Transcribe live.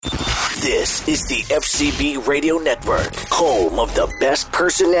This is the FCB Radio Network, home of the best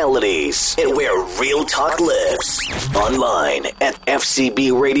personalities and where real talk lives. Online at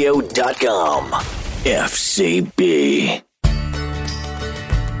fcbradio.com. FCB.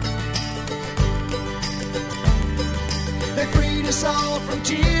 They freed us all from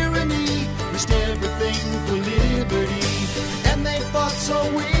tyranny, risked everything for liberty, and they fought so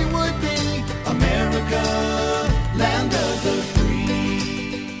we would be America, land of the free.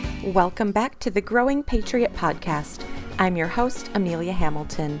 Welcome back to the Growing Patriot Podcast. I'm your host, Amelia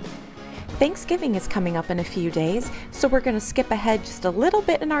Hamilton. Thanksgiving is coming up in a few days, so we're going to skip ahead just a little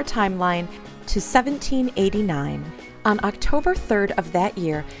bit in our timeline to 1789. On October 3rd of that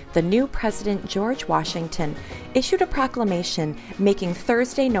year, the new President George Washington issued a proclamation making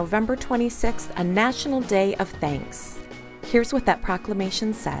Thursday, November 26th, a National Day of Thanks. Here's what that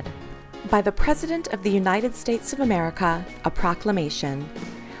proclamation said. By the President of the United States of America, a proclamation.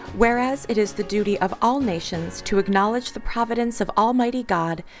 Whereas it is the duty of all nations to acknowledge the providence of Almighty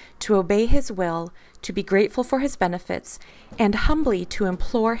God, to obey His will, to be grateful for His benefits, and humbly to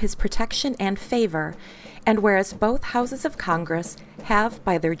implore His protection and favor, and whereas both houses of Congress have,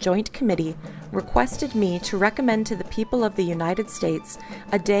 by their joint committee, requested me to recommend to the people of the United States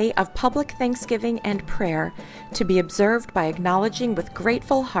a day of public thanksgiving and prayer to be observed by acknowledging with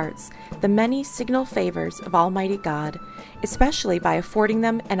grateful hearts the many signal favors of Almighty God, especially by affording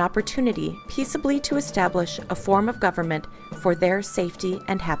them an opportunity peaceably to establish a form of government for their safety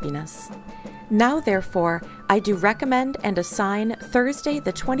and happiness. Now, therefore, I do recommend and assign Thursday,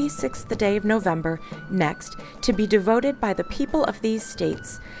 the 26th day of November, next, to be devoted by the people of these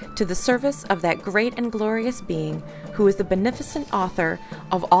states to the service of that great and glorious being who is the beneficent author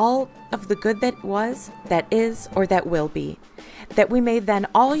of all of the good that was, that is, or that will be, that we may then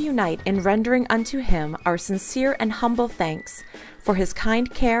all unite in rendering unto Him our sincere and humble thanks for His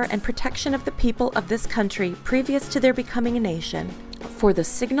kind care and protection of the people of this country previous to their becoming a nation, for the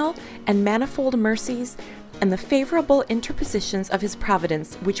signal and manifold mercies and the favorable interpositions of His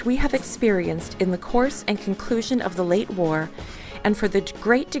providence which we have experienced in the course and conclusion of the late war, and for the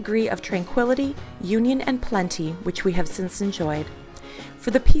great degree of tranquility, union, and plenty which we have since enjoyed,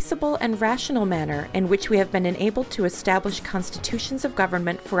 for the peaceable and rational manner in which we have been enabled to establish constitutions of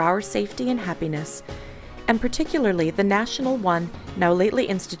government for our safety and happiness, and particularly the national one now lately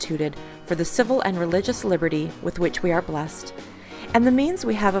instituted for the civil and religious liberty with which we are blessed, and the means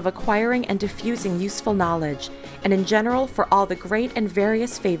we have of acquiring and diffusing useful knowledge, and in general for all the great and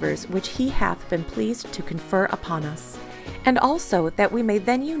various favors which He hath been pleased to confer upon us. And also that we may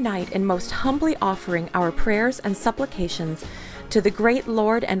then unite in most humbly offering our prayers and supplications to the great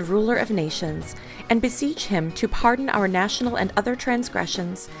Lord and Ruler of nations, and beseech Him to pardon our national and other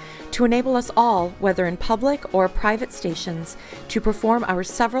transgressions, to enable us all, whether in public or private stations, to perform our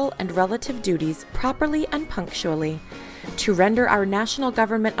several and relative duties properly and punctually, to render our national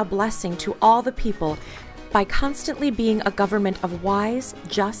government a blessing to all the people by constantly being a government of wise,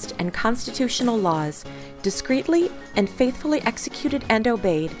 just, and constitutional laws, discreetly and faithfully executed and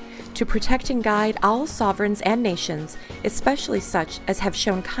obeyed, to protect and guide all sovereigns and nations, especially such as have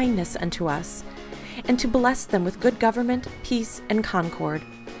shown kindness unto us, and to bless them with good government, peace, and concord,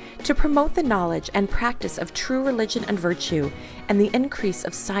 to promote the knowledge and practice of true religion and virtue, and the increase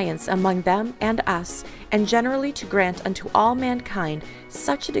of science among them and us, and generally to grant unto all mankind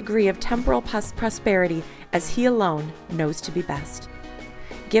such a degree of temporal prosperity as He alone knows to be best.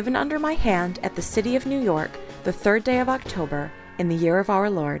 Given under my hand at the city of New York, the 3rd day of October, in the year of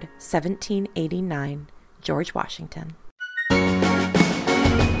our Lord, 1789, George Washington.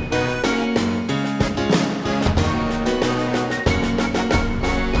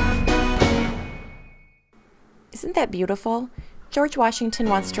 Isn't that beautiful? George Washington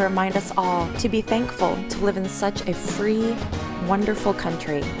wants to remind us all to be thankful to live in such a free, wonderful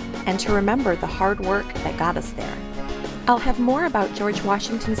country, and to remember the hard work that got us there. I'll have more about George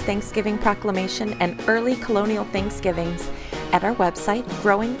Washington's Thanksgiving Proclamation and early colonial Thanksgivings at our website,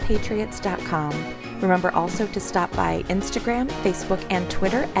 growingpatriots.com. Remember also to stop by Instagram, Facebook, and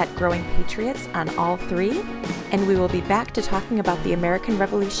Twitter at Growing Patriots on all three. And we will be back to talking about the American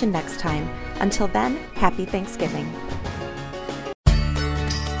Revolution next time. Until then, happy Thanksgiving.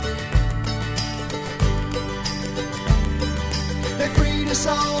 They freed us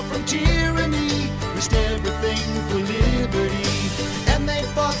all from tyranny, risked everything for liberty, and they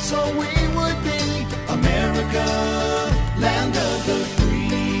fought so we would be America, land of the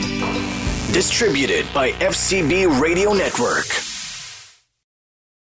free. Distributed by FCB Radio Network.